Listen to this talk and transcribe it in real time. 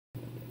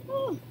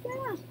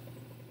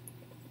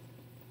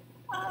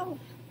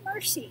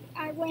mercy.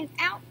 I went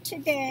out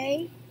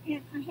today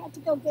and I had to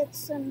go get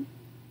some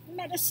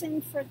medicine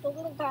for the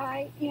little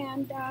guy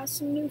and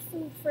some new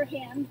food for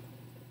him.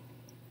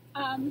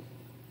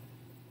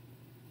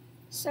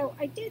 So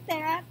I did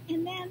that,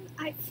 and then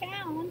I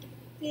found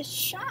this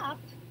shop,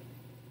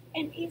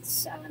 and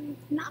it's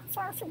not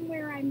far from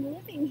where I'm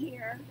living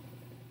here.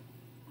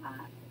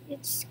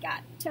 It's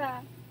got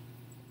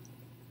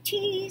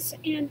teas,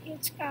 and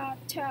it's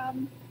got,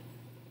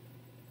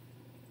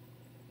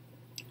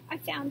 I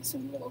found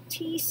some little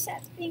tea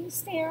set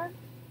things there,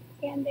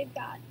 and they've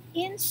got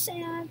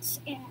incense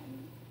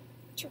and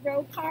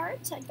tarot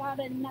cards. I got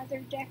another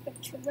deck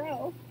of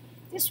tarot.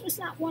 This was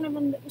not one of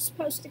them that was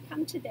supposed to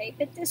come today,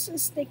 but this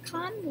is the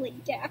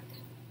Kundalini deck.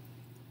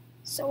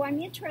 So I'm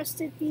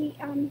interested. The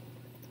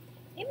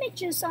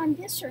images on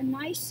this are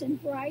nice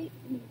and bright,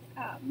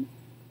 and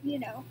you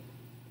know.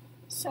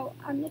 So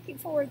I'm looking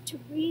forward to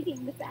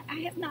reading with that.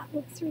 I have not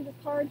looked through the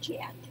cards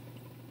yet.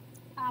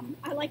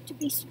 I like to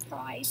be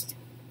surprised.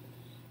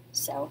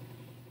 So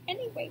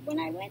anyway, when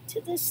I went to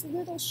this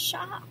little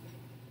shop,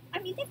 I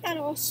mean, they've got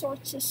all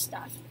sorts of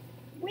stuff.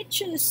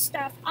 Witches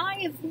stuff,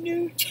 Eye of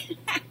Newt,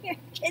 I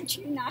kid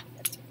you not,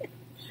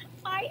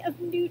 Eye of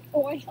Newt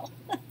oil,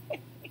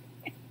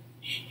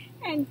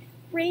 and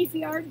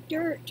graveyard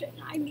dirt, and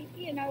I mean,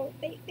 you know,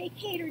 they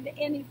cater to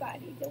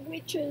anybody, the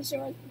witches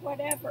or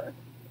whatever.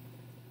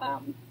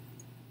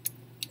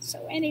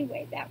 So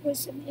anyway, that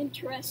was an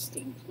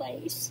interesting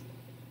place.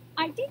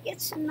 I did get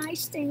some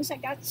nice things. I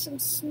got some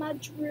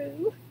smudge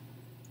roux,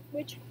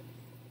 which,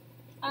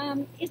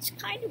 it's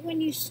kind of, when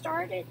you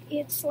start it,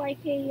 it's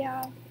like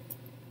a,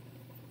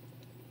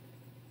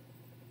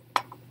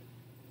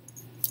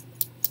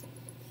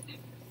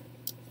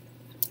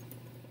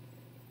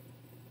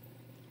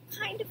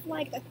 kind of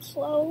like a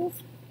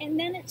clove, and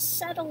then it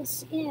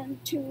settles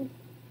into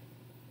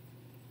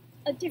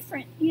a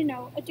different, you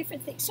know, a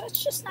different thing. So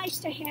it's just nice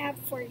to have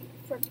for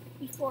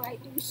before I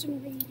do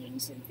some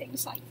readings and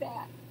things like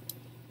that.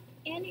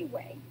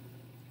 Anyway,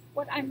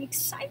 what I'm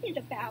excited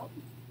about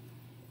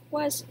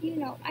was, you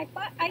know,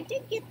 I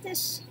did get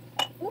this.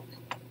 Oop,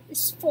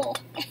 this is full.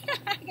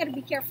 I gotta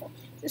be careful.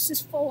 This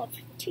is full of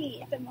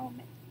tea at the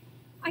moment.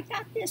 I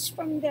got this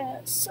from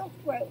the Silk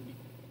Road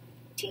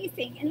tea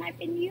thing, and I've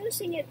been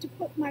using it to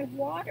put my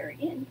water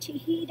in to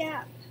heat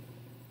up.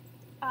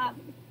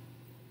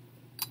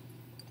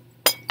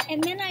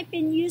 And then I've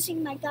been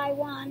using my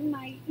Gaiwan,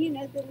 my, you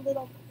know, the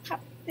little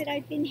cup that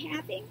I've been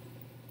having.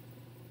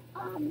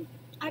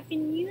 I've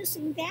been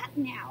using that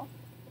now.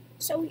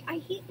 So I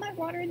heat my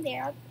water in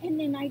there, and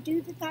then I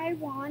do the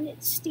Gaiwan,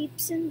 it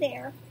steeps in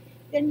there.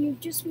 Then you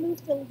just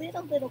move the lid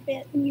a little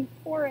bit, and you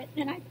pour it,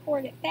 and I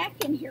poured it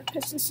back in here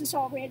because this is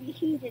already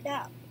heated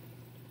up.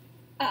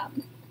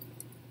 And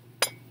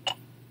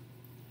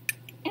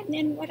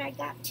then what I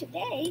got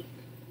today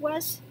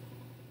was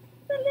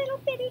the little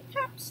bitty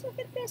cups. Look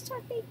at this,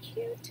 aren't they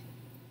cute?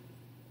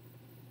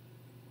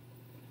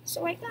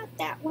 So I got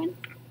that one.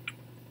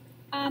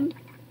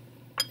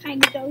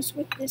 Kind of goes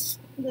with this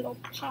little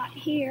pot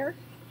here.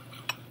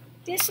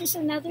 This is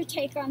another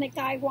take on a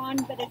Gaiwan,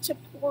 but it's a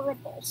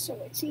pourable,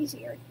 so it's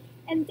easier.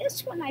 And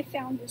this one I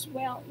found as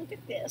well. Look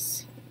at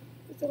this.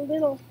 With a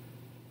little...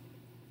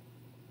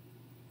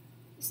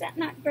 Is that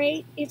not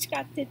great? It's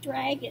got the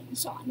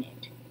dragons on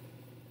it.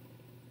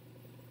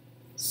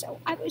 So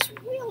I was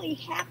really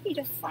happy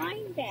to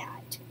find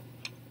that,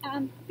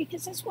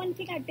 because that's one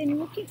thing I've been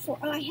looking for.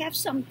 Oh, I have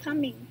some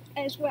coming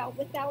as well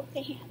without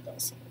the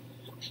handles.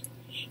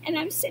 And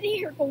I'm sitting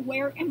here going,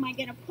 where am I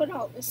going to put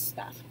all this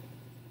stuff?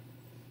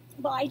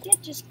 Well, I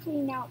did just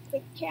clean out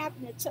the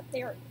cabinets up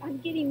there. I'm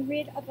getting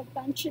rid of a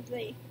bunch of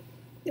the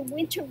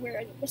winter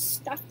wear that was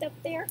stuffed up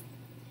there.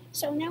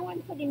 So now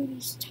I'm putting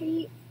these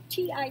tea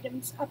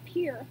items up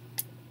here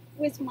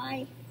with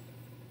my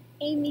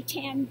Amy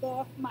Tan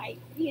book, my,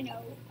 you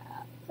know,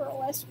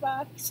 Pearl S.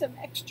 Buck, some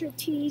extra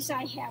teas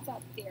I have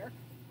up there.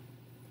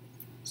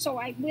 So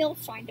I will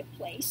find a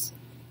place.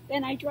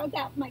 Then I drug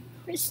out my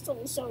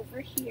crystals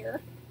over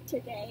here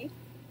today.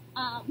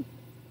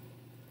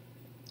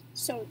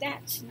 So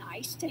that's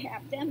nice to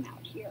have them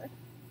out here.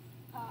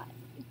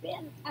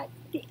 Then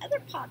the other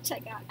pots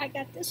I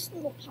got this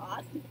little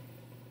pot,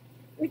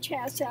 which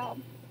has,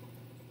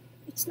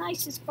 it's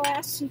nice as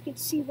glass, so you can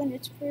see when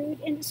it's brewed,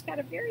 and it's got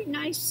a very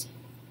nice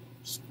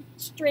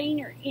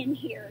strainer in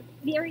here,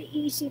 very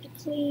easy to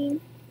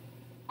clean.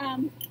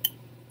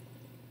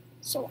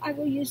 So I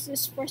will use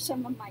this for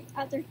some of my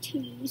other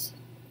teas.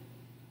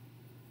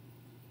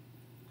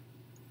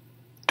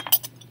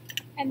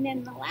 And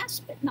then the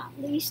last but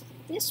not least,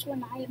 this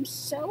one I am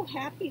so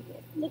happy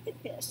with. Look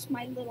at this,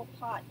 my little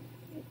pot.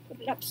 I'll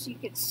put it up so you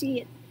can see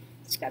it.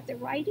 It's got the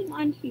writing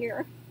on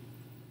here.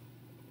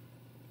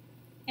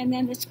 And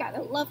then it's got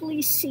a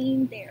lovely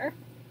scene there.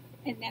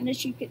 And then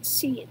as you can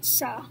see,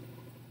 it's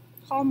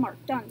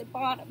hallmarked on the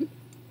bottom.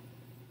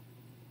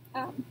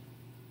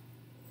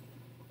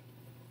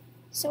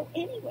 So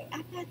anyway,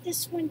 I got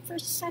this one for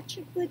such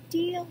a good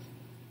deal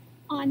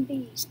on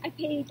these. I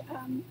paid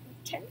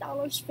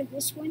 $10 for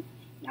this one.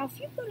 Now,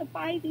 if you go to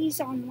buy these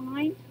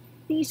online,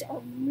 these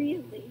are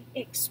really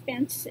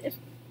expensive.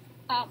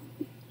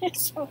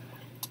 So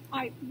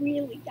I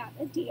really got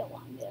a deal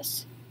on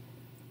this.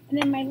 And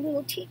then my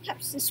little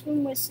teacups, this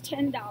one was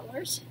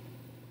 $10,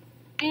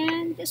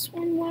 and this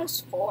one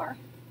was $4.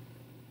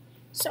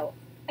 So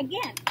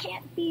again,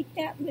 can't beat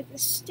that with a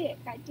stick.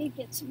 I did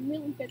get some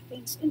really good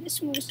things, and this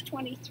one was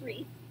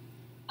 $23.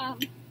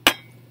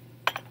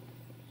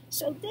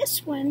 So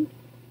this one,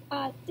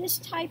 this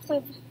type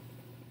of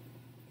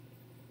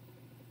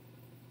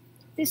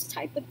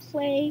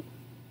clay,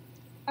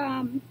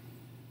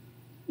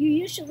 you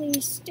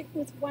usually stick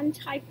with one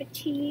type of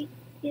tea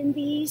in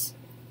these.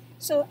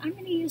 So I'm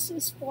going to use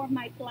this for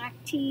my black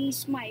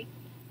teas, my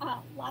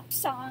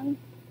lapsang.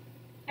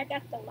 I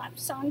got the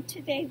lapsang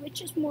today,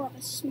 which is more of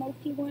a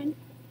smoky one.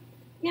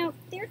 Now,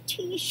 their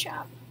tea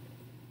shop,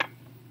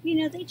 you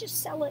know, they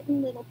just sell it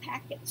in little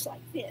packets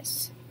like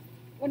this.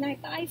 When I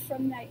buy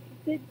from my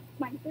good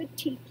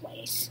tea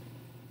place,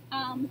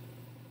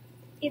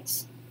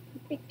 it's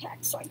big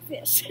packs like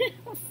this,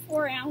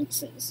 4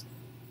 ounces.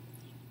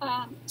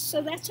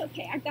 So that's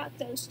okay. I got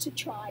those to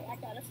try. I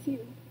got a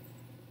few,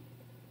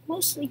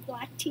 mostly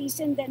black teas,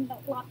 and then the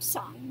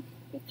lapsang,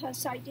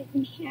 because I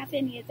didn't have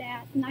any of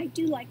that, and I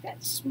do like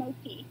that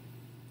smoky.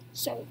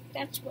 So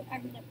that's what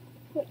I'm going to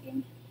put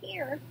in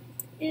here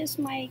is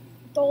my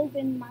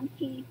golden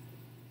monkey.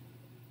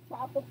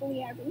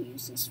 Probably I will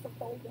use this for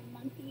golden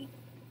monkey.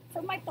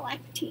 For my black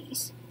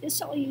teas.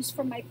 This I'll use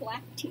for my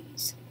black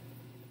teas.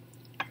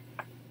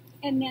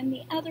 And then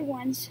the other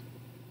ones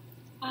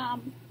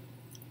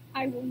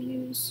I will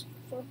use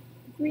for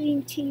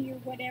green tea or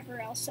whatever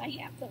else I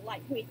have, the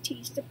lightweight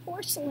teas. The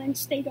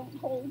porcelains, they don't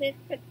hold it,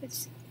 but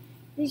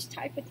these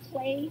type of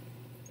clay,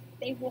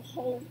 they will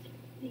hold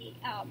the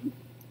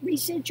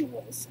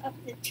residuals of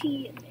the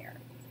tea in there.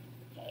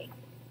 Okay,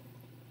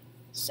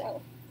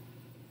 so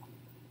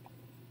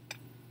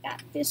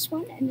got this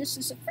one, and this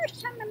is the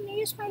first time I'm going to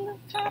use my little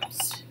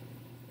cups.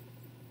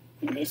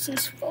 And this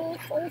is full.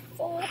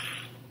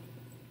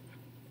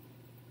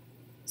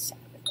 It's out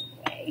of the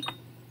way.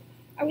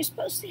 I was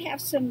supposed to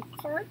have some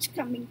cards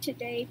coming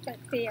today, but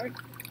they're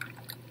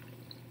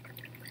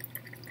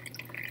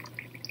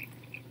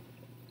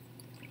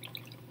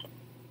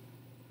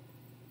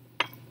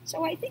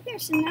so I think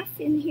there's enough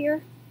in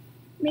here,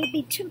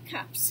 maybe 2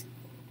 cups.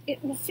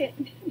 It will fit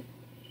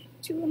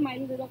 2 of my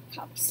little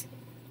cups.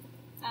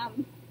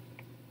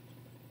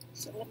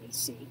 So let me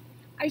see.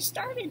 I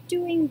started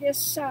doing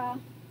this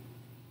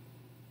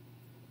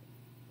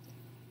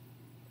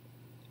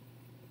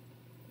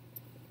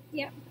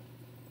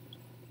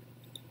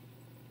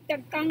the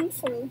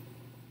Ganga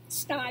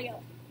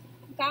style.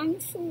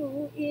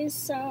 Ganga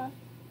is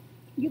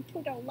you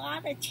put a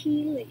lot of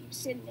tea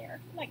leaves in there,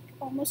 like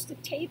almost a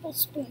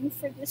tablespoon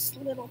for this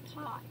little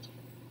pot.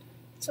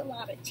 It's a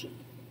lot of tea.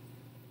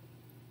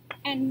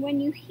 And when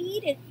you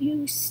heat it,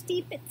 you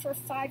steep it for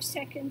 5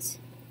 seconds.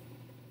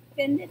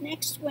 Then the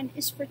next one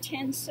is for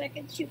 10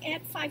 seconds. You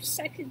add 5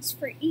 seconds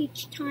for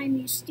each time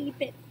you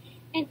steep it.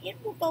 And it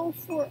will go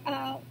for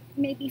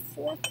maybe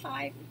 4,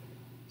 5,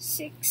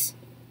 6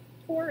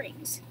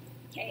 pourings.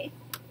 Okay?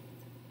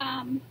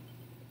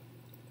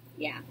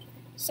 Yeah.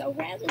 So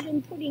rather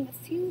than putting a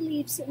few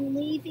leaves and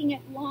leaving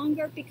it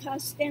longer,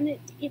 because then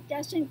it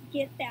doesn't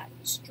get that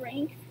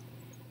strength,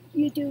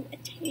 you do a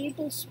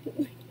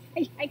tablespoon.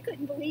 I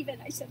couldn't believe it.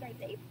 I said, are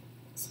they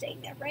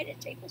saying that right? A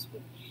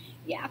tablespoon?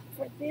 Yeah,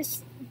 for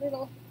this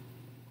little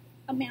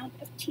amount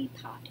of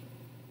teapot.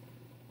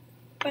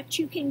 But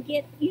you can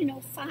get,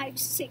 5,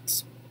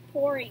 6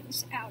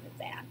 pourings out of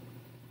that.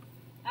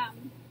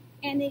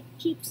 And it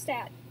keeps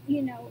that,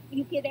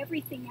 you get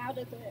everything out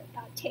of the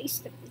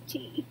taste of the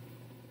tea.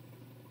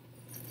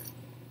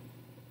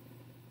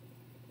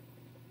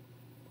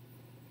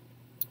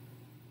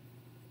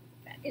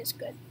 That is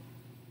good.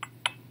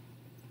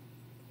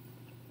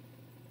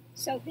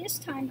 So this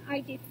time I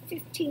did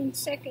 15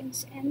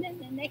 seconds, and then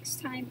the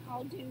next time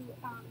I'll do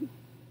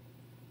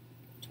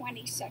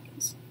 20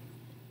 seconds.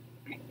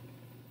 And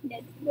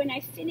then when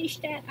I finish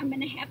that, I'm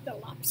going to have the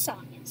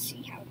lapsang and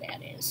see how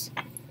that is.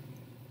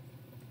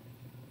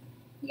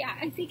 Yeah,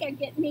 I think I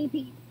get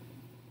maybe,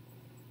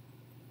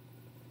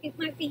 it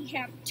might be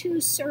have 2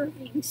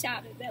 servings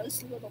out of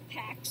those little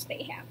packs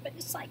they have, but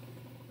it's like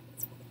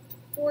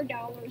 $4,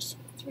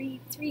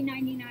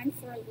 $3.99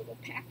 for a little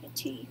pack of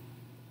tea.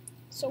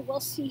 So we'll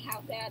see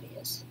how that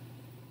is.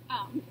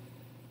 I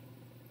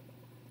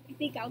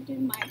think I'll do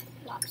my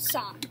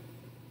lapsang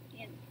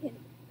in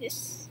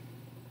this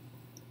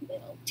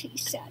little tea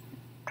set.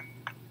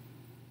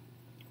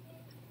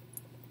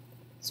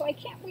 So I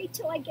can't wait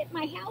till I get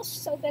my house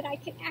so that I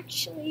can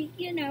actually,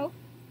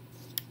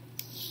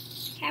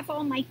 have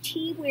all my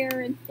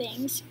teaware and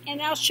things.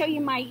 And I'll show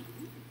you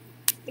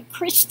the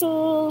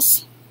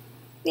crystals.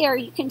 There,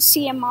 you can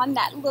see them on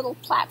that little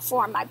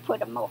platform. I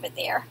put them over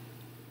there.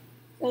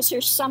 Those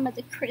are some of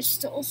the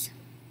crystals.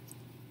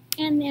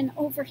 And then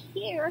over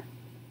here,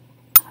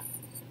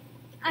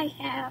 I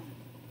have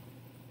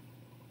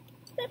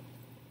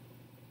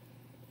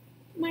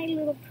my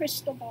little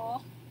crystal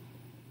ball.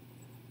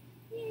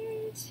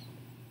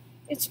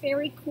 It's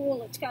very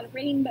cool. It's got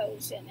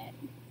rainbows in it.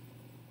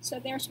 So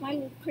there's my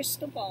little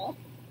crystal ball.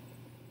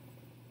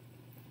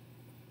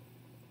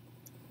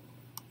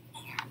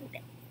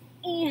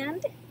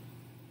 And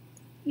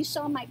you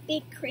saw my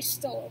big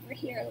crystal over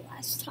here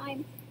last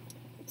time.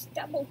 It's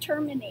double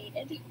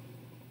terminated.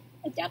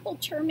 A double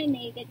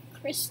terminated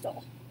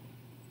crystal.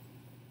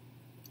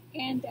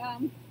 And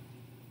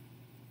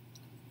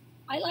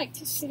I like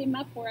to sit him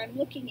up where I'm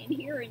looking in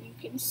here, and you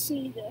can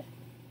see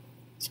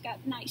it's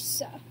got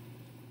nice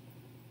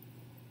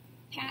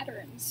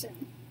patterns,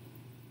 and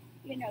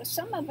you know,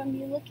 some of them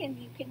you look and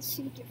you can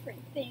see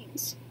different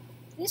things.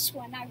 This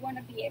one I want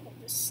to be able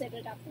to sit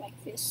it up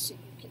like this so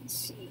you can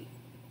see.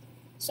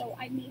 So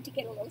I need to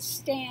get a little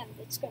stand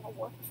that's going to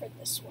work for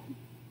this one.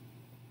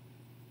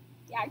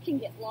 Yeah, I can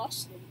get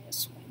lost in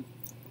this one.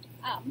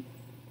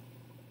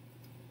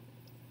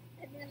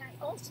 And then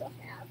I also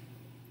have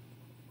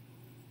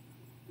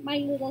my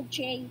little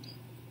jade.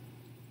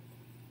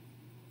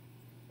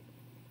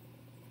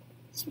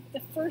 It's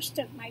the first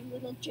of my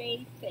little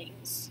jade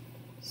things.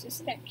 It's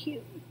just that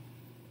cute.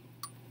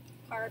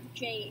 Carved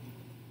jade.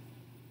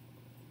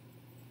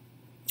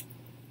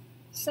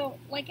 So,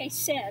 like I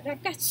said,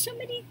 I've got so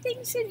many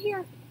things in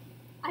here.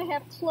 I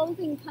have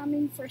clothing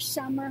coming for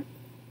summer.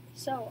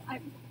 So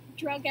I've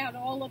drug out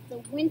all of the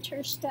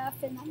winter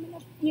stuff, and I'm going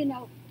to, you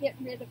know, get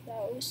rid of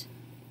those.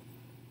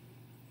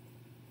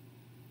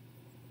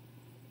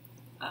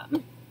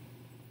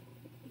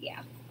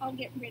 Yeah, I'll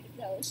get rid of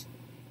those.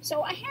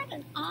 So I had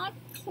an odd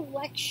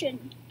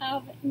collection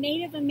of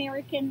Native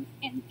American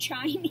and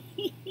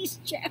Chinese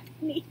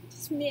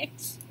Japanese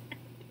mix.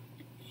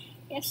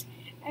 Yes,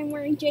 I'm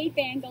wearing jade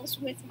bangles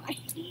with my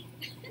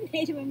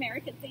Native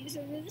American things.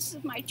 And this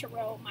is my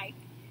tarot,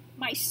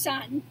 my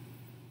sun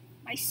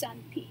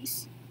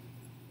piece.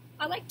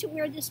 I like to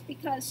wear this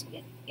because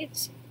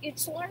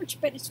it's large,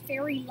 but it's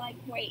very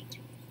lightweight.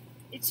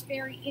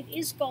 It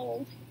is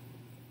gold,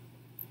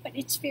 but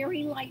it's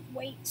very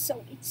lightweight,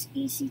 so it's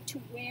easy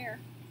to wear.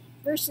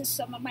 Versus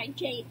some of my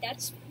jade,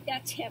 that's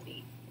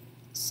heavy.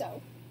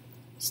 So,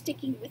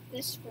 sticking with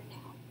this for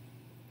now.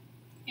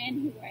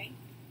 Anyway,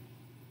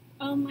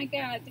 oh my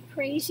God, the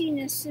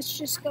craziness is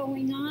just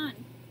going on.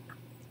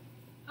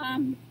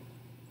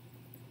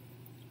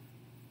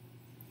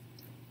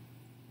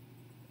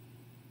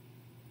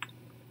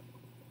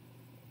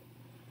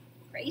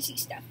 Crazy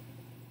stuff.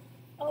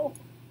 Oh,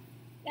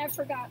 I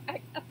forgot.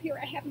 Up here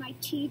I have my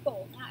tea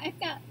bowl. Now I've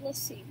got, let's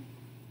see,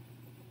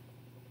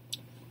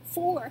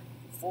 four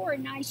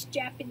nice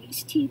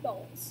Japanese tea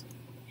bowls.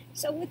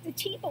 So with the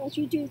tea bowls,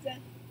 you do the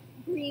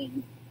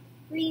green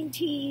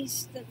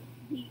teas, the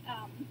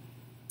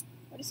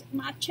what is it,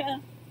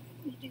 matcha.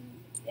 You do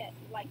that,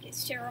 like a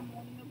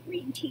ceremonial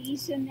green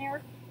teas in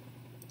there.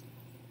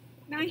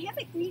 Now I have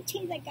a green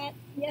tea that I got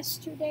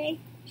yesterday.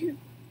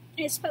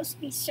 It's supposed to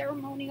be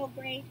ceremonial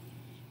grade,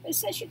 but it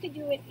says you could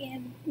do it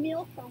in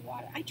milk or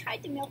water. I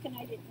tried the milk and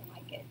I didn't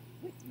like it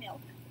with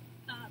milk.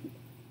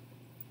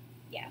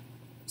 Yeah.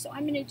 So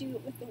I'm going to do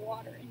it with the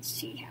water and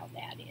see how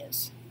that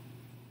is.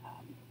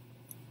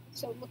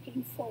 So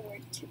looking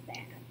forward to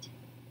that.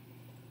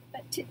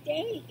 But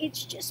today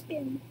it's just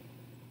been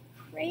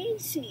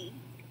crazy.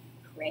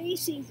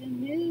 The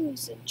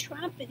news and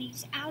Trump, and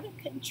he's out of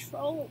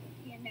control,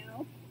 you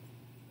know.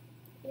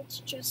 It's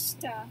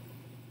just...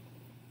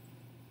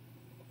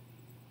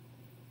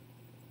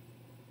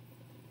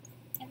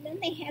 And then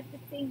they had the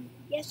thing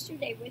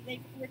yesterday where they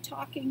were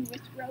talking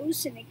with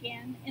Rosen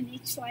again, and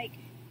it's like,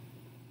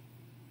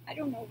 I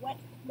don't know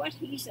what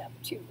he's up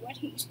to, what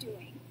he's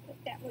doing, but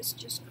that was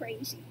just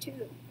crazy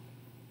too.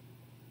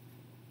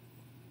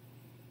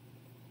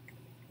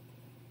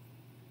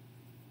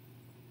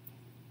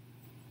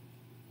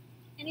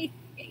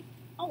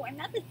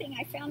 Another thing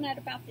I found out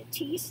about the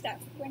tea stuff,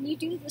 when you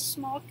do the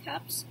small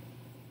cups,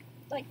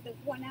 like the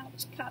 1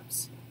 ounce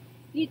cups,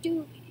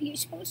 you're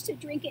supposed to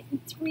drink it in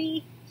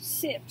 3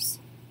 sips.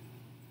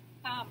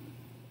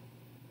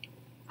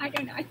 I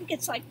don't know, I think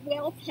it's like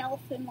wealth,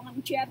 health, and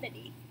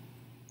longevity.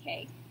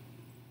 Okay.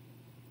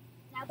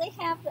 Now they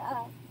have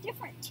a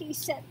different tea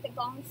set, the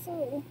Gong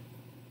Fu.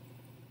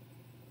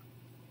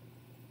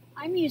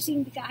 I'm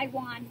using the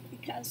Gaiwan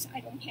because I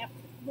don't have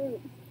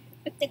room.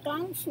 But the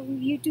Gong Fu,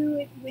 you do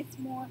it with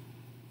more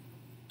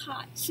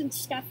pots and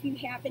stuff you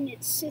have, and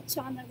it sits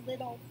on a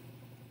little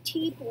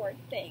tea board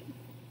thing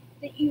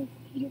that you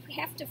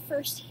have to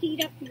first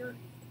heat up your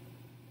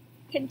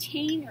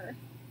container,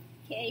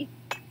 okay?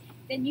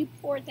 Then you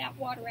pour that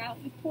water out.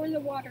 You pour the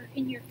water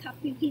in your cup,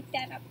 you heat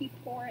that up, you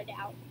pour it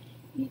out.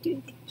 You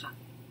do the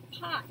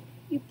pot,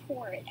 you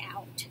pour it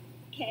out,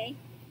 okay?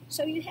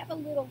 So you have a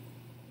little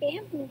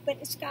bamboo, but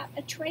it's got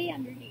a tray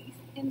underneath,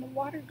 and the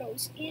water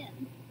goes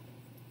in.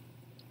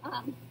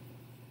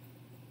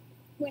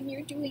 When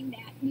you're doing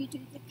that, you do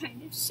the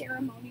kind of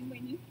ceremony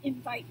when you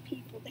invite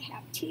people to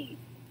have tea.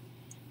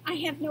 I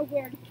have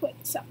nowhere to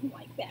put something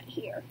like that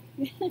here.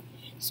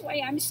 So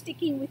I'm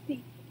sticking with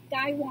the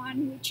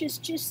Gaiwan, which is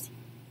just,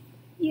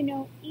 you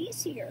know,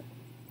 easier.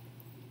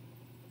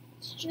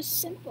 It's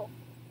just simple.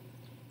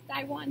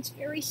 Gaiwan's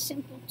very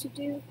simple to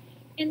do.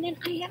 And then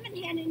I haven't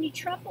had any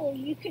trouble.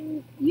 You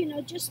can,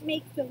 just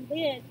make the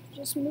lid,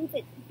 just move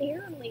it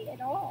barely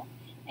at all,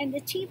 and the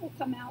tea will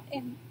come out,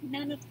 and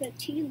none of the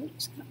tea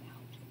leaves come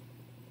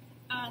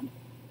out.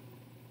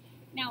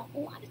 Now, a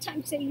lot of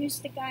times they use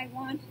the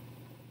Gaiwan.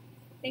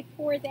 They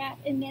pour that,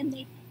 and then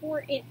they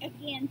pour it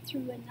again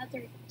through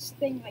another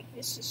thing like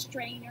this, a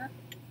strainer,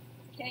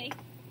 okay,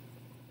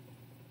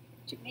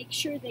 to make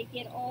sure they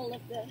get all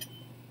of the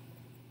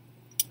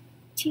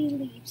tea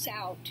leaves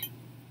out,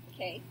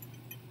 okay.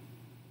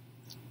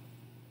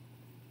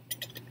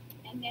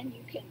 And then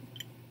you can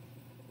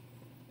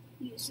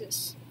use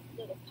this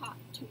little pot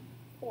to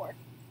pour.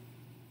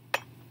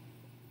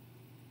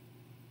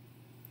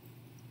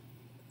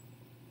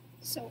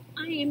 So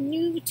I am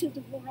new to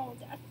the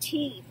world of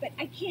tea, but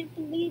I can't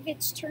believe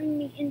it's turned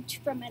me into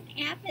from an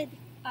avid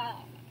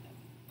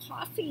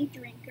coffee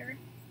drinker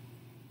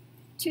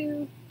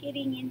to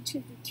getting into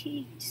the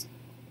teas.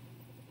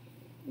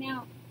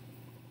 Now,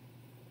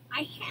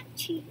 I had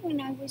tea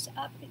when I was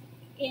up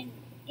in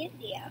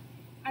India.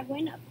 I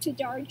went up to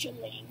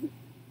Darjeeling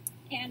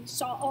and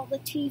saw all the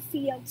tea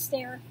fields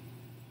there.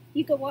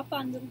 You go up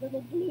on the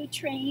little blue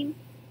train,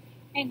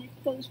 and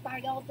it goes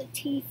by all the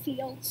tea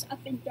fields up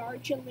in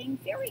Darjeeling,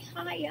 very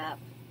high up.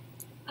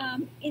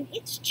 And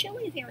it's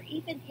chilly there,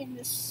 even in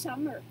the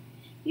summer.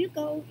 You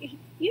don't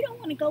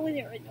want to go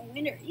there in the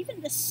winter.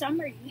 Even the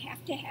summer, you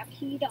have to have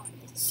heat on.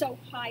 It's so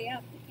high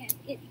up, and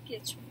it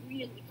gets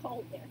really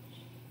cold there.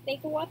 They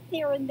go up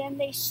there, and then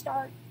they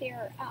start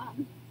their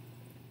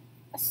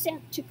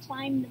ascent to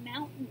climb the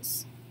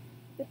mountains,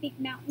 the big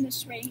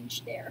mountainous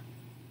range there.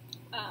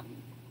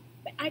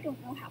 But I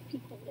don't know how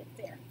people live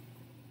there.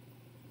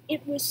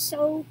 It was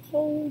so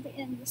cold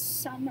in the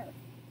summer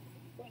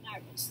when I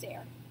was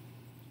there.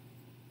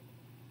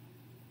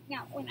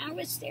 Now, when I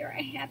was there,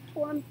 I had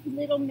poor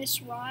little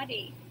Miss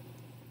Roddy.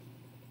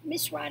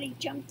 Miss Roddy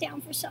jumped down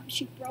for something.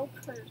 She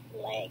broke her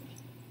leg.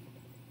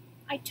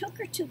 I took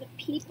her to the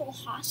People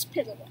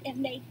Hospital,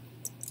 and they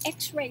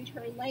x-rayed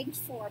her leg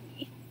for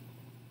me.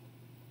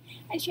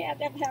 And she had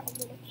to have a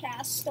little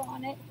cast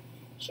on it.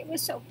 She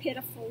was so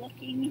pitiful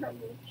looking, her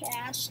little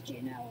cast,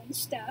 and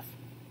stuff.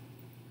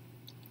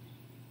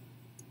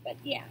 But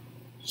yeah,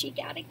 she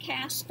got a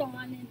cast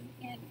on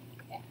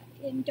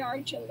in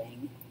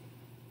Darjeeling.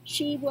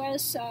 She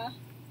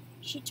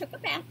took a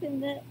bath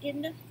in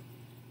the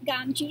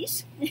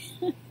Ganges.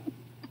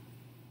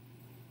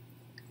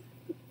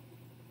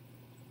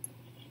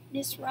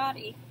 Miss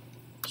Roddy,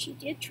 she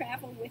did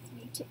travel with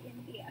me to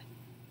India.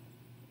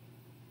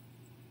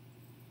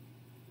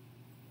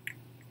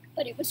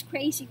 But it was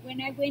crazy. When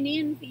I went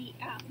in, the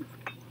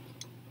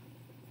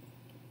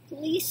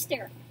police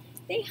there,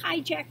 they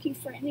hijack you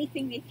for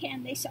anything they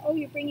can. They say, oh,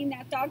 you're bringing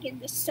that dog in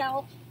to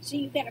sell, so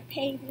you got to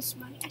pay this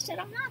money. I said,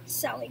 I'm not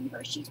selling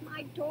her. She's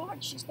my dog.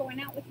 She's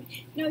going out with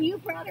me. No, you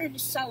brought her to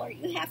sell her.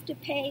 You have to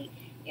pay,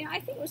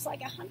 I think it was like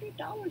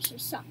 $100 or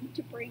something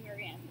to bring her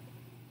in.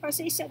 Of course,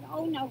 they said,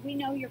 oh, no, we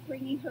know you're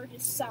bringing her to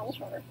sell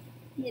her,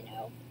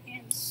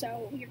 and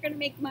so you're going to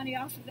make money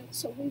off of it,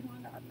 so we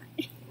want our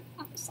money.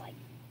 I was like,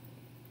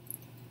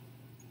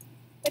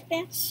 but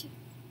that's,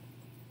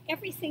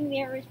 everything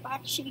there is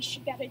bakshish.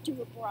 You got to do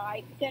a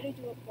bribe. You got to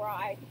do a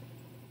bribe,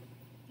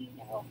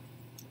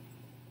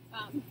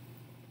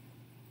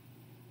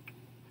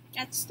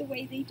 That's the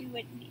way they do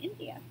it in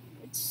India.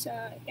 It's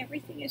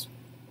everything is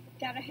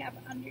got to have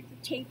under the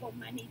table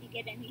money to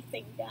get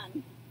anything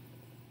done.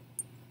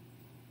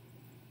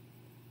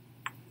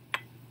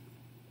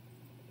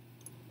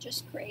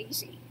 Just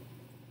crazy.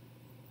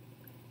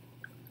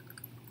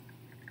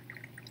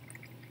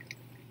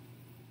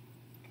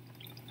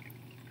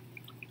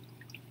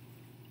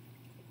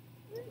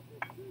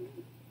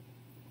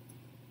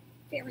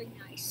 Very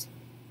nice.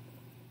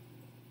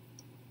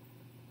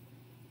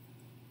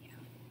 Yeah.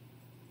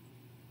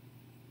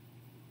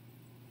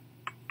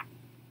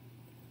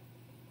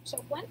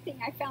 So one thing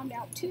I found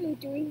out too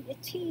doing the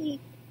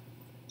tea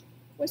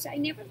was I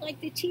never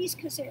liked the teas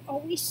because they're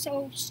always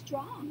so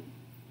strong.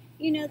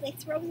 They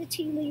throw the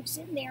tea leaves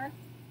in there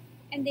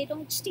and they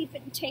don't steep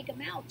it and take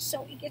them out,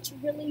 so it gets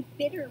really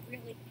bitter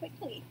really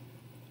quickly.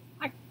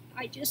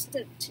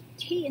 The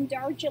tea in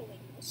Darjeeling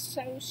was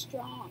so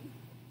strong.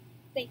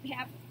 They'd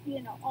have,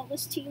 all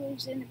this tea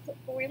leaves in and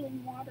put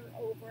boiling water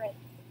over it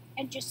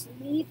and just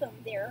leave them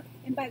there.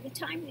 And by the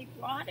time they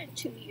brought it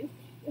to you,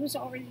 it was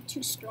already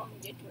too strong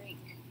to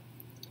drink.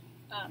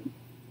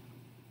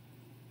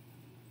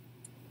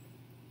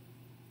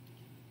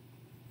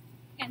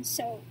 And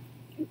so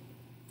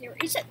there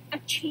is a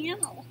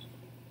channel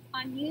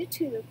on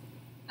YouTube.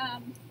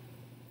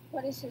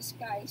 What is this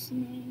guy's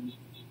name?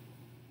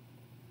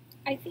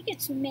 I think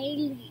it's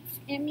Mayleaf,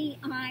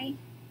 M-E-I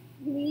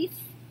Leaf.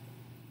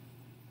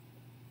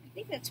 I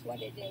think that's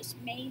what it is,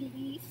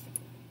 Mayleaf.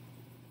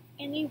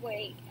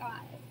 Anyway,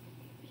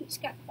 he's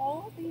got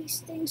all these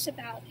things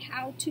about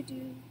how to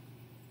do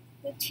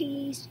the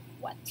teas,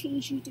 what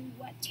teas you do,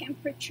 what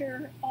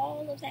temperature,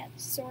 all of that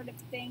sort of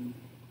thing.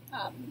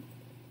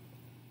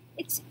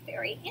 It's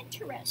very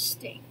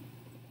interesting,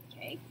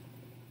 okay?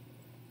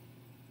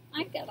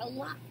 I've got a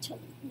lot to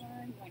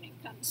learn when it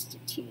comes to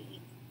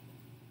tea,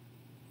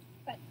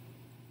 but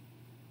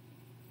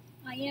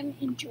I am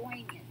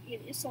enjoying it.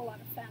 It is a lot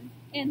of fun,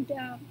 and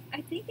I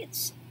think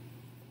it's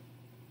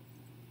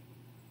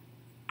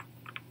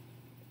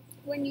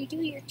when you do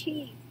your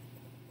tea,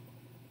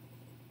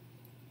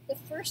 the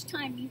first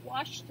time you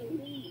wash the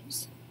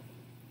leaves,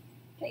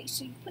 okay,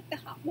 so you put the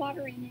hot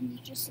water in and you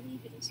just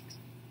leave it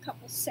a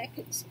couple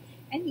seconds,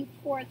 and you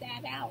pour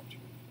that out,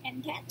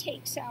 and that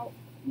takes out,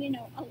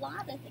 a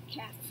lot of the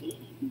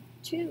caffeine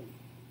too.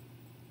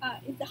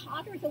 The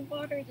hotter the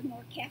water, the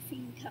more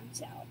caffeine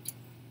comes out.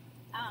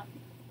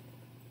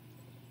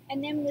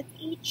 And then with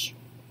each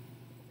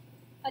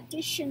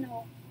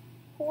additional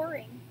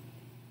pouring,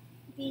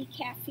 the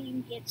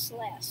caffeine gets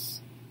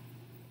less.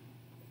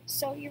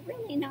 So you're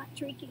really not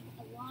drinking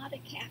a lot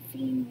of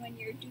caffeine when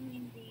you're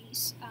doing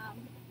these,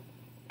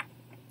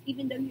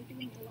 even though you're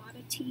doing a lot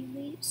of tea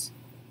leaves.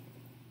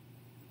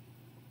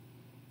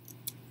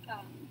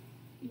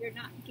 You're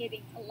not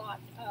getting a lot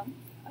of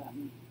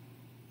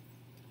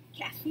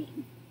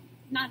caffeine,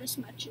 not as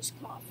much as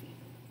coffee.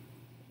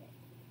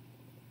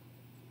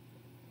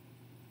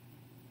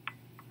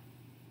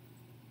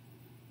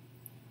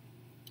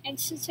 And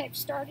since I've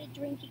started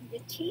drinking the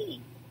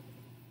tea,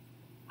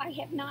 I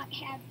have not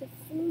had the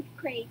food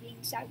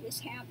cravings I was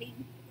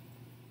having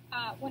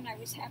when I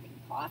was having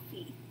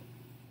coffee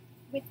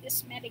with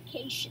this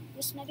medication.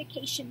 This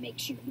medication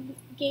makes you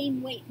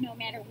gain weight no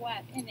matter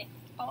what, and it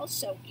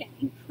also can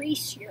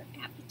increase your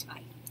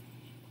appetite,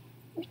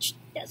 which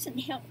doesn't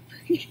help.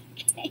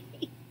 Okay.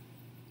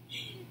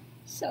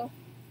 So,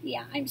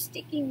 yeah, I'm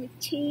sticking with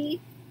tea,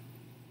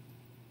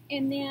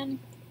 and then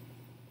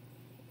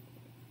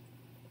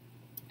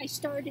I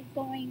started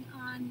going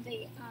on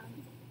the,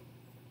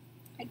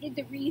 I did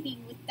the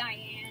reading with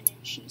Diane, and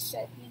she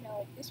said,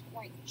 at this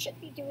point, you should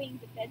be doing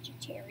the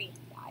vegetarian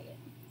diet,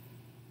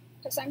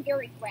 because I'm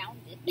very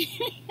grounded.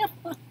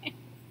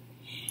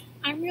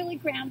 I'm really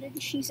grounded,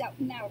 and she's out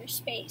in outer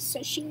space,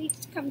 so she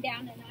needs to come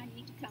down, and I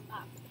need to come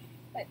up.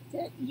 But,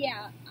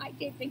 yeah, I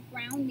did the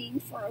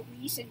grounding for a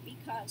reason,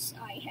 because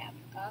I have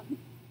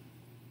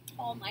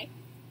all my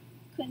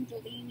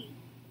Kundalini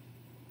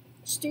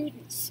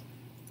students.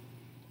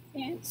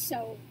 And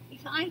so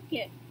if I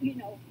get,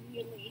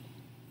 really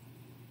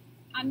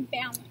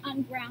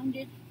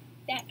ungrounded,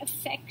 that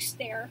affects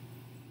their,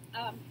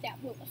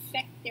 that will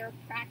affect their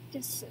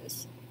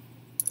practices.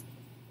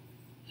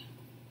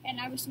 And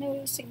I was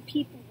noticing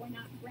people were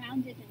not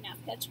grounded enough.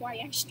 That's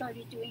why I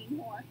started doing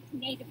more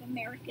Native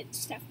American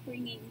stuff,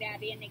 bringing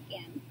that in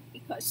again,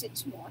 because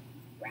it's more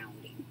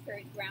grounding,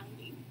 very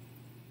grounding.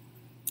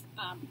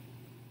 There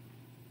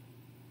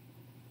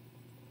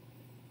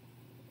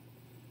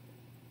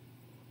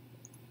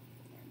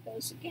it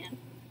goes again.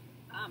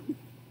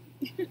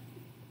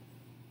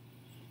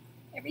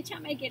 Every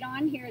time I get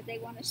on here, they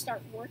want to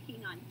start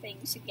working on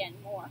things again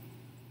more.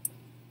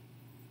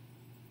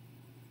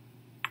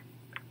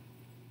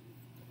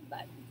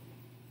 But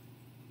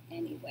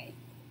anyway,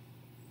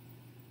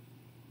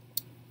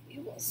 we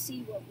will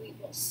see what we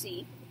will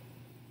see.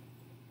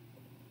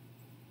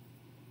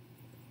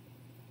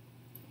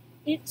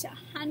 It's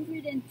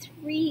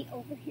 103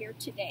 over here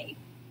today.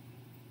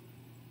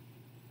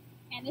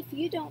 And if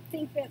you don't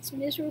think that's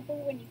miserable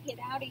when you get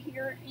out of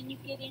here and you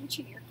get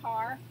into your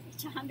car,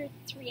 it's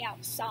 103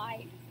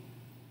 outside.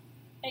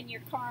 And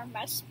your car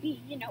must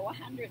be,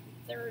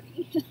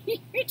 130.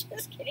 You're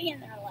just getting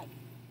in there like,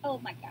 oh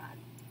my God.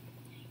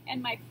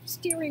 And my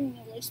steering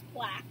wheel is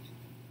black.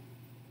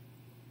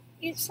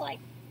 It's like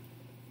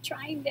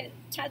trying to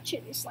touch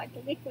it is like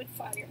liquid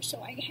fire,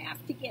 so I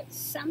have to get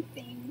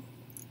something.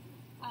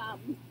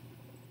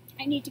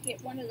 I need to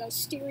get one of those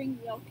steering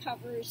wheel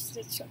covers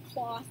that's a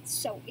cloth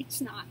so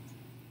it's not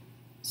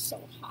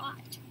so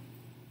hot.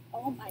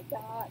 Oh my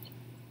God.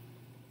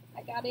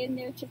 I got in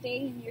there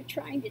today, and you're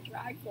trying to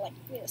drive like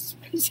this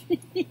because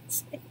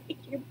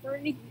you're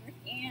burning your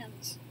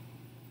hands.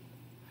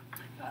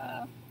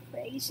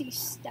 Crazy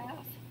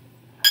stuff.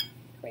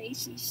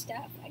 Crazy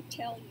stuff, I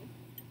tell you.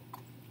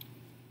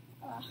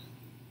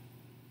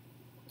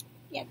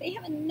 Yeah, they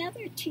have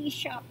another tea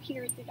shop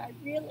here that I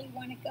really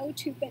want to go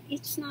to, but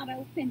it's not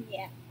open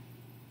yet.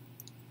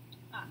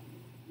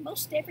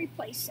 Most every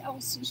place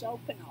else is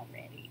open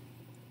already.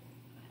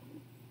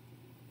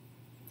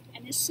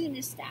 And as soon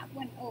as that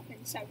one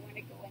opens, I want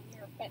to go in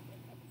there, but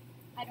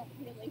I don't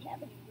really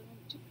have any room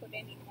to put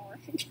any more.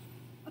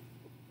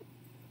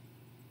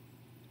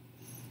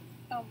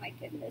 Oh my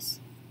goodness.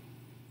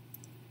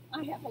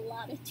 I have a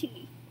lot of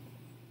tea.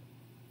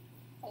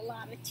 A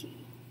lot of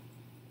tea.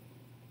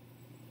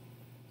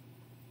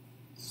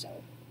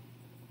 So,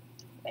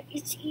 but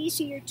it's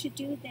easier to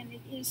do than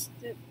it is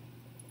the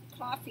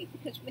coffee,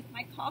 because with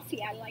my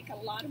coffee I like a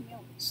lot of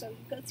milk, so you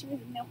go through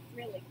the milk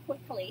really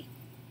quickly,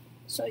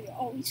 so you're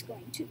always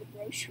going to the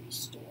grocery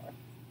store.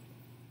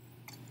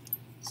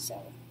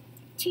 So,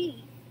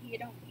 tea, you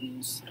don't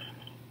use,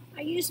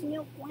 I use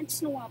milk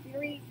once in a while,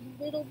 very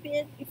little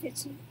bit, if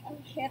it's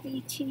a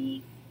heavy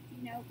tea,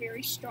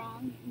 very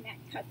strong, and that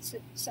cuts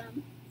it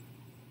some.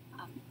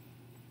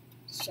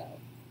 So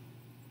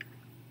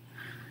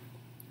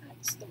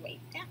that's the way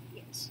that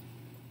is.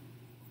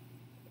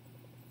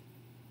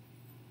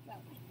 Well,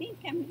 I think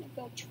I'm going to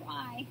go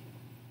try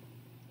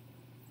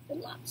the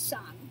lap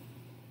song.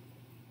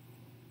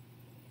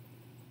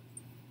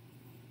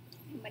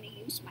 I'm going to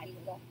use my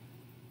little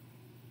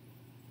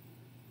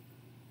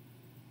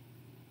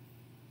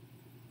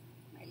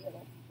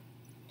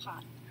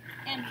pot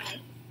and my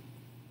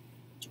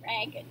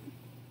dragon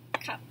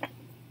cup.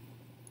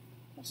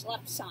 This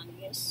lap song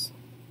is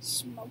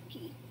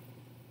smoky,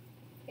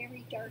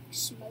 very dark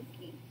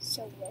smoky,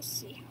 so we'll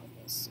see how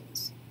this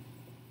is.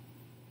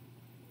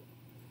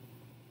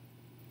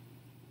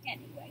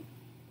 Anyway,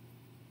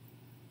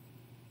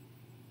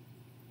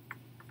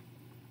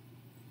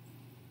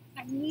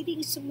 I'm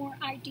needing some more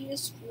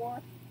ideas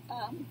for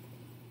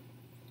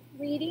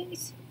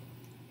readings.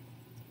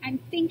 I'm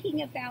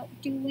thinking about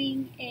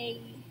doing a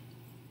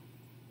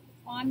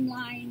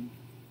online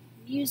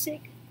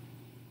music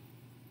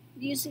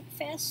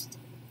fest,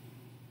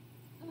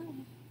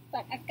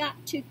 but I've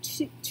got to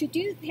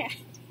do that.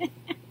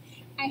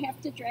 I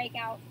have to drag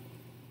out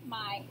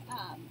my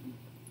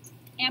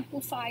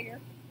amplifier,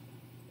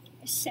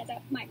 set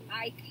up my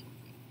mic,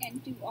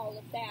 and do all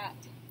of that.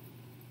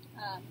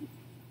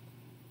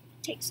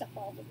 Takes up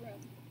all the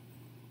room,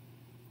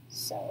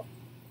 so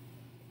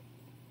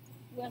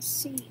we'll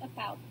see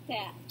about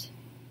that.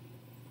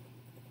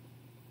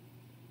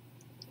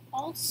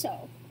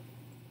 Also,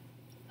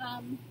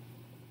 I'm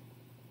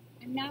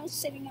now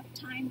setting up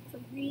time for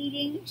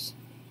readings.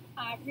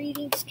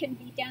 Readings can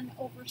be done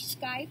over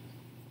Skype.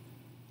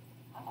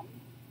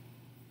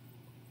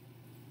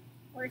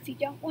 Or if you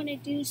don't want to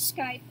do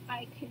Skype,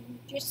 I can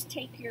just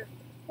take your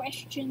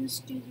questions,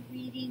 do the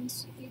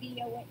readings,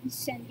 video it, and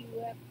send you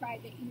a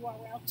private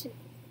URL to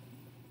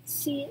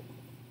see it.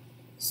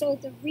 So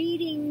the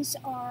readings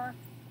are,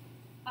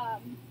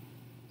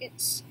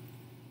 it's,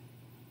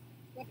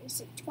 what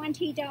is it,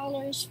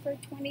 $20 for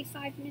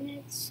 25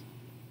 minutes,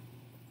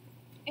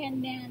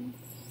 and then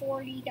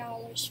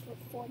 $40 for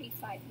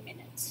 45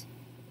 minutes,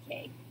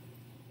 okay?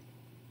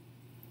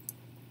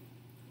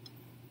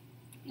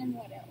 And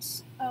what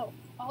else? Oh,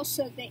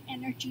 also the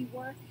energy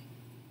work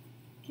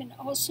can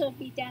also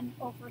be done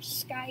over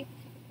Skype,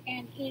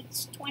 and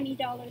it's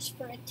 $20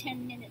 for a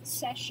 10-minute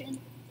session.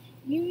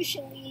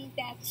 Usually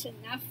that's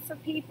enough for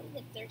people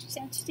if they're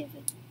sensitive.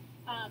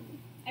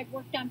 I've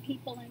worked on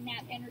people and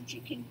that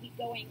energy can be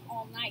going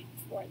all night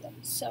for them.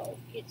 So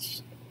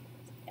it's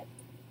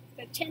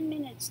the 10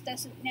 minutes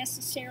doesn't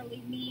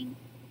necessarily mean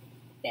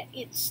that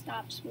it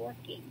stops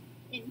working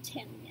in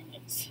 10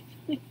 minutes.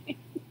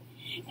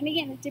 And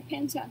again, it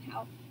depends on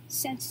how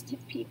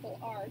sensitive people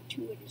are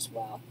to it as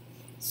well.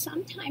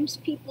 Sometimes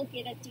people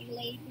get a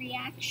delayed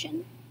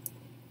reaction.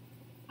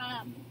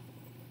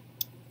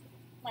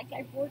 Like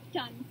I've worked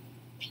on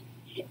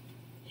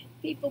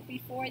people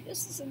before,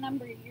 this is a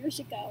number of years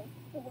ago,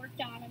 I worked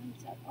on them and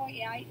said, oh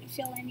yeah, I didn't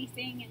feel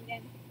anything, and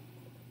then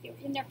they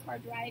were in their car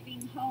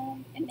driving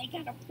home, and they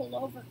got to pull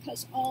over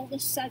because all of a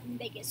sudden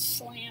they get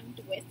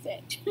slammed with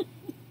it.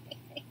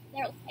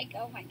 They're like,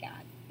 oh my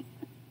God.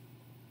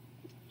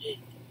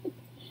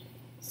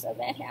 So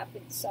that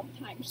happens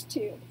sometimes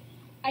too.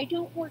 I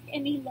don't work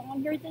any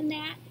longer than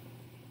that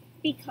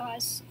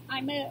because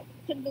I'm a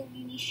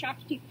Kundalini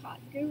Shaktipat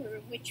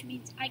guru, which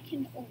means I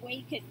can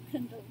awaken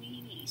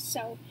Kundalini.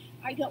 So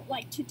I don't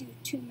like to do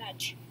too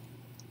much,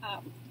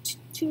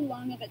 too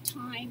long of a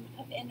time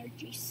of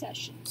energy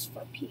sessions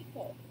for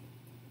people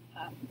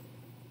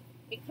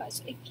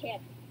because it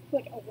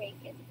could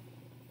awaken.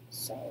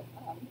 So,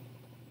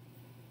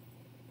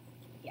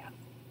 yeah.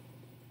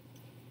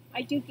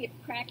 I do give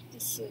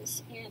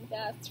practices, and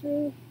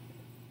through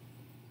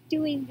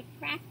doing the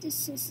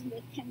practices and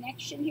the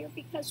connection here,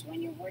 because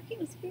when you're working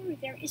with Guru,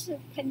 there is a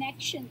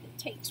connection that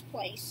takes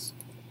place,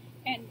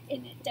 and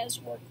it does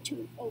work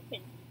to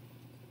open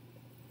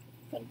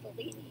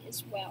Kundalini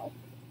as well.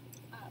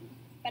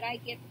 But I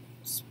give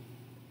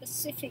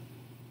specific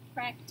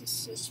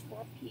practices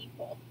for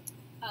people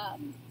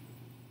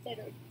that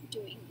are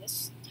doing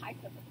this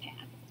type of a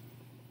path.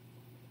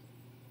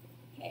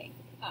 Okay.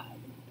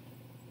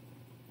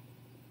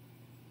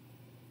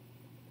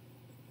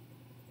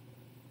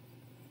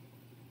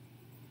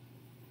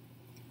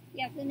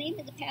 Yeah, the name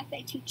of the path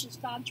I teach is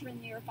Vajra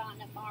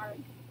Nirvana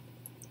Marg.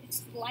 It's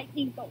the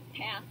lightning bolt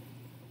path.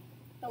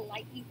 The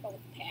lightning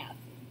bolt path,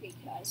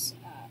 because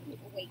it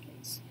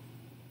awakens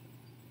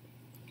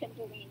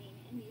Kundalini,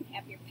 and you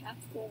have your path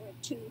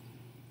forward to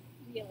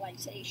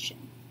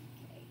realization.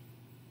 Okay.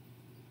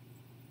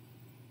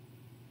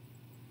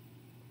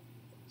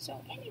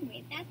 So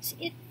anyway, that's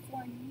it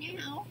for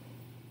now.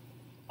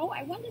 Oh,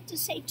 I wanted to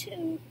say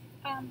too,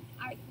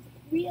 I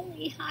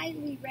really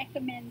highly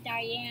recommend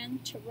Diane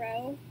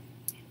Tarot.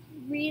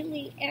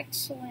 Really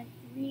excellent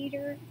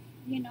reader.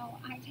 You know,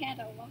 I've had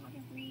a lot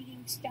of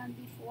readings done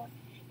before.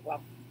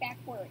 Well, back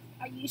where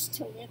I used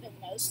to live in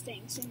those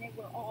things, and they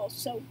were all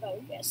so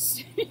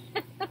bogus.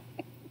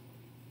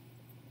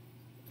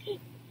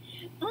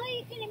 Oh,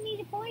 you're going to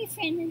meet a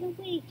boyfriend in a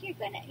week. You're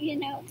going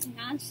to,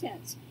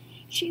 nonsense.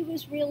 she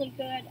was really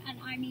good, and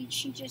I mean,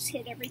 she just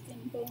hit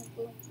everything, boom,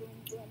 boom, boom,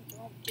 boom,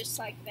 boom, just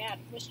like that.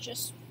 It was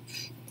just,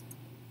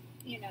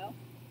 you know,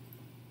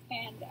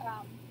 and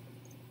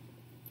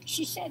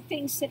she said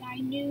things that I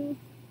knew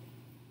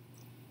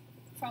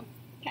from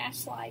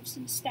past lives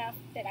and stuff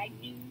that I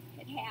knew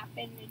had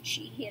happened, and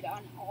she hit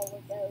on all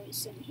of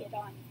those and hit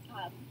on,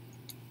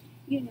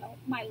 you know,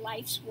 my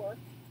life's work.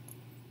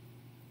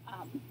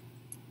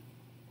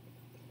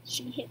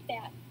 She hit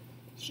that.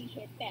 She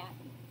hit that.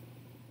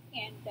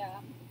 And,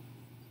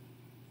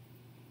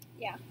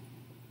 yeah,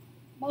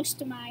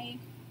 most of my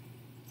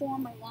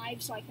former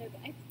lives, like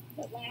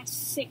the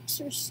last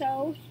 6 or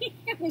so,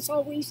 I was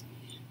always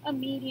a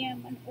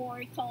medium, an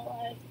oracle,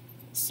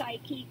 a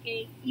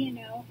psychic, you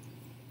know,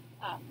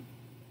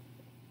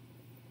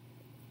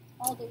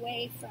 all the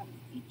way from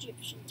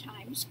Egyptian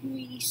times,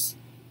 Greece,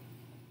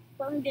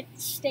 burned at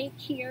the stake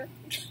here.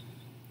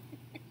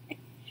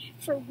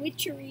 For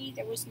witchery,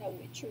 there was no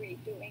witchery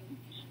doing,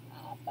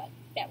 but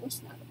that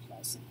was not a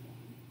pleasant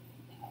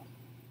one. No.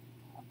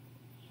 No.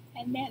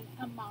 And then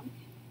a monk.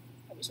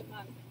 I was a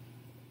monk.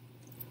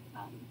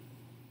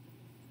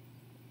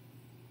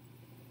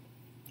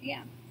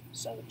 Yeah,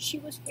 so she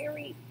was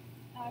very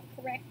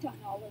correct on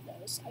all of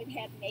those. I've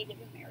had Native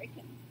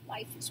American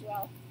life as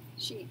well.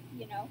 She,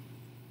 you know,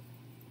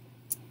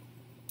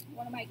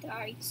 one of my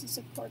guides is,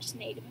 of course,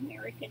 Native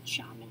American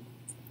shaman,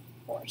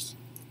 of course.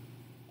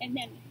 And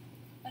then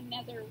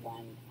another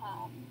one,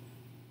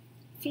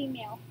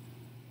 female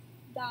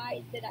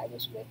guide that I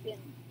was with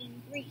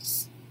in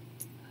Greece.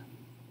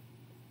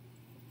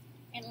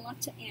 And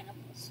lots of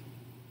animals.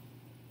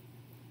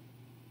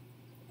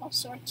 All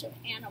sorts of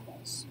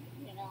animals,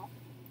 you know.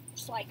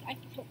 It's like I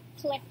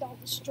collect all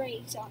the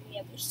strays on the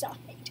other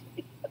side.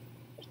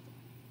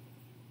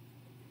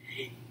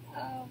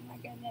 Oh my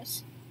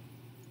goodness.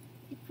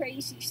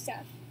 Crazy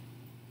stuff.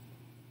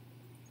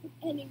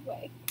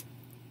 Anyway,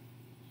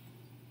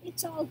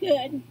 it's all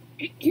good.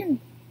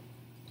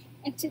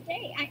 And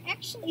today I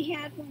actually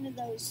had one of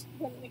those,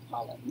 what do they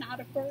call it, not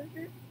a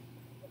burger?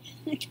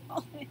 I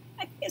call it,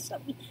 I guess,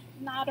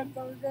 not a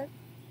burger.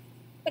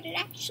 But it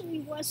actually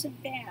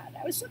wasn't bad.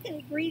 I was looking at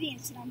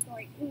ingredients and I'm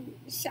going, ooh,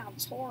 this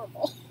sounds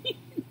horrible.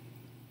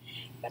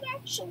 But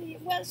actually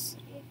it was,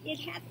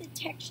 it had the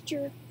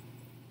texture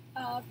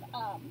of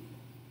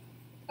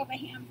a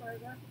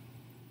hamburger.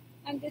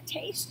 And the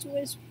taste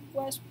was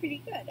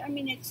pretty good. I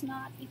mean, it's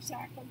not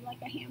exactly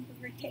like a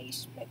hamburger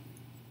taste, but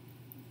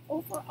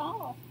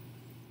overall,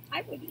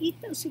 I would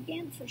eat those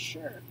again for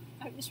sure.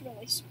 I was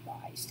really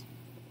surprised.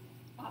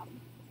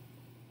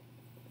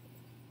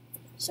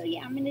 So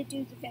yeah, I'm going to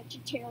do the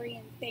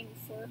vegetarian thing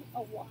for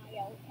a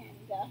while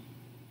and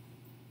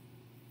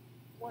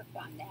work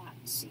on that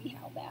and see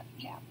how that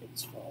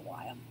happens for a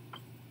while.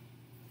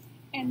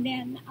 And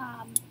then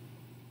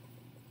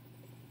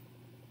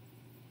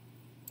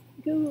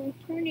Guru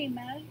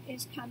Purnima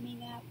is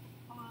coming up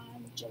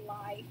on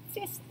July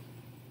 5th.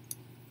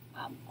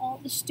 All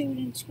the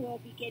students will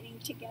be getting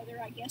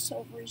together, I guess,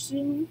 over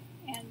Zoom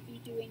and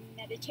be doing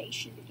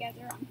meditation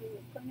together on Guru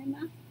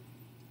Purnima.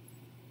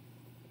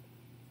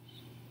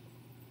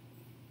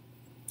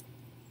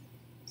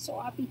 So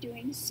I'll be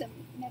doing some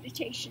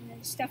meditation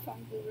and stuff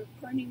on Guru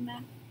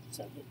Purnima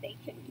so that they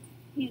can,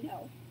 you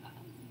know,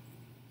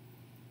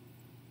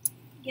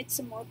 get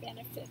some more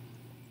benefit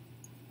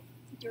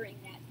during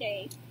that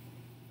day.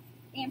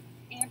 Amp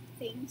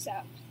things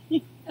up.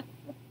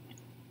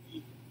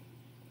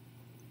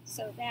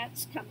 So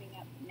that's coming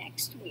up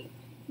next week,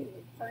 Guru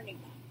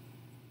Purnima.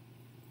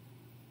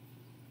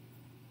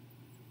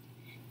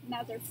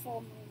 Another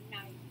full moon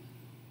night.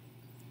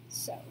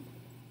 So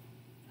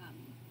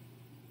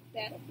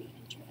that'll be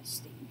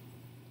interesting.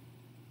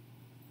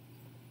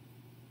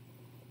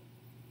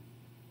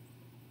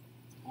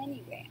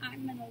 Anyway,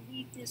 I'm going to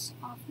leave this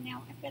off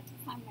now. I've got to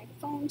find my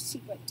phone,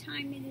 see what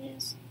time it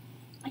is.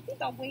 I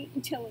think I'll wait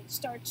until it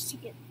starts to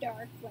get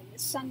dark when the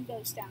sun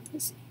goes down,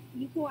 because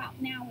you go out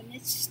now and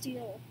it's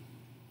still,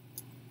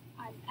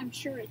 I'm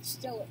sure it's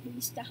still at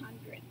least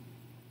 100.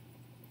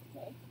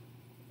 Okay?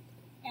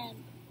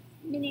 And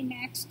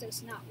Minimax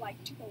does not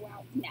like to go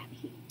out in that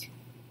heat.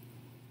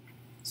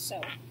 So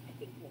I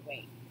think we'll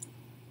wait.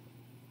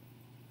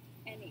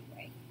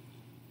 Anyway,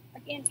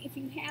 again, if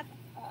you have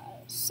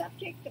a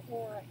subject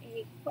or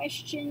a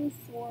question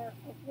for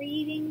a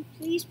reading,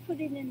 please put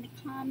it in the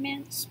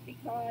comments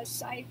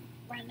because I've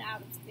run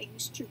out of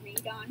things to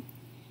read on.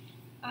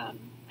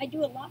 I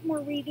do a lot more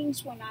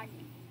readings when I'm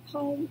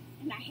home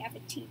and I have a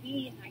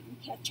TV and I can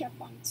catch up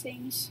on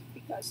things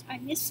because I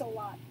miss a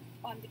lot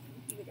on the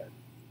computer.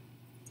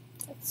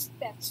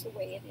 That's the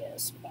way it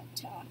is.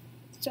 But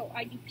so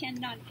I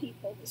depend on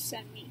people to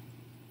send me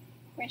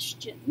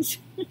questions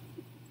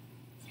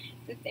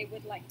that they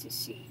would like to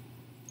see.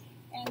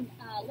 And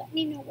let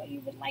me know what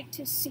you would like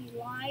to see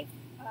live,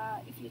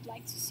 if you'd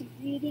like to see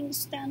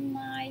readings done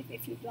live,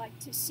 if you'd like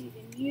to see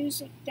the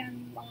music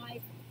done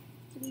live,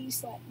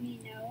 please let me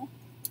know.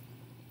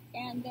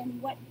 And then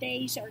what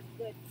days are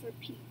good for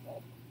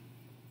people.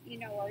 You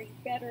know, are you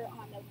better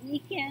on a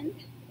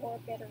weekend or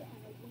better on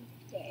a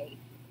weekday?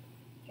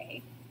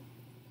 Okay.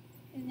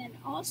 And then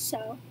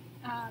also,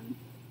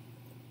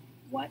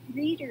 what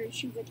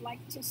readers you would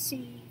like to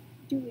see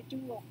do a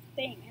dual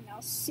thing, and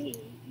I'll see,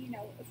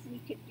 if we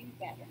can do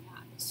that or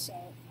not. So,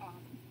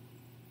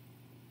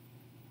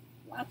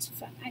 lots of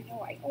fun. I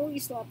know I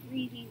always love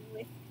reading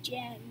with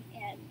Jen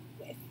and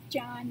with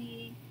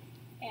Johnny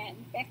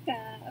and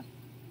Becca.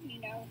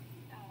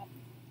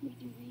 We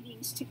do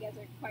readings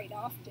together quite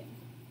often.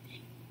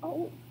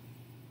 Oh,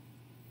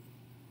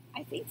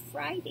 I think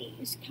Friday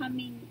is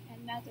coming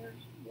another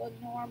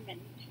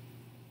Lenormand,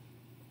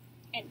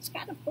 and it's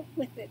got a book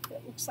with it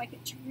that looks like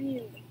it's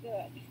really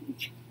good.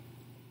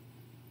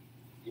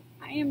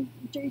 I am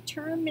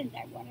determined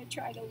I want to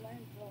try to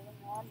learn the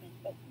Lenormand,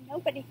 but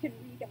nobody can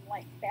read them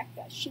like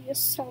Becca. She is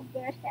so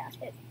good at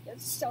it.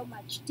 There's so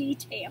much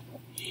detail.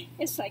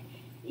 It's like,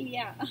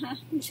 yeah,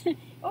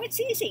 oh, it's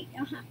easy.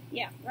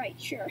 Yeah, right,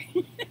 sure.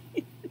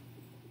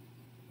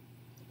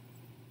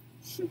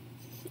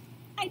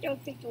 I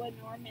don't think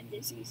Lenormand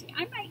is easy.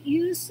 I might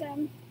use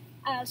them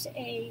as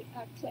a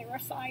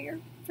clarifier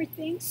for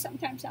things.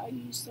 Sometimes I'll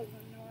use the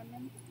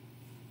Lenormand.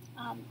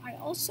 I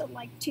also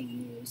like to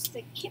use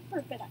the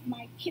Kipper, but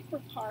my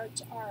Kipper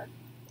cards are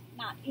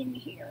not in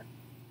here.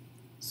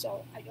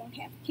 So I don't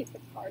have Kipper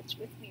cards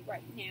with me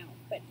right now,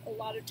 but a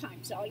lot of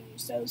times I'll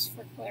use those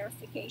for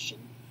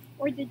clarification.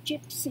 Or the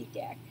Gypsy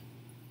deck,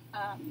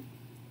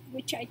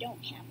 which I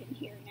don't have in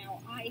here now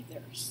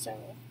either,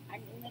 so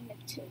I'm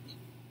limited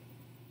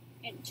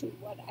into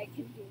what I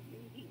can do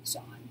readings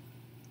on.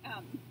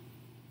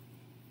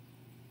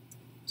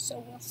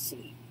 So we'll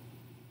see.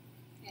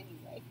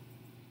 Anyway,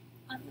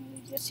 I'm going to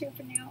leave this here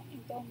for now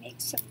and go make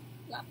some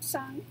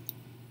lapsang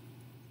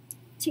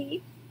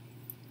tea,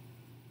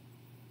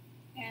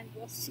 and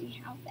we'll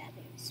see how that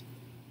is.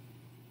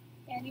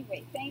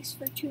 Anyway, thanks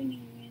for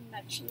tuning in.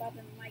 Much love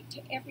and light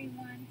to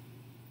everyone.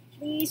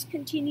 Please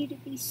continue to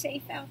be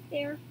safe out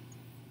there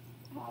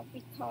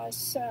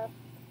because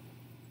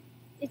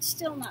it's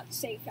still not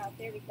safe out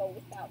there to go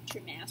without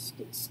your mask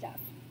and stuff.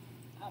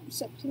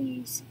 So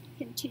please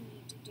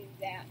continue to do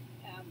that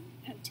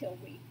until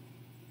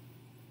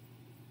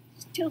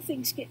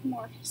things get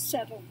more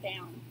settled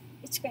down.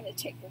 It's going to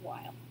take a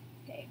while.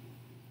 Okay.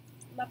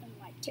 Love and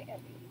light to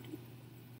everyone.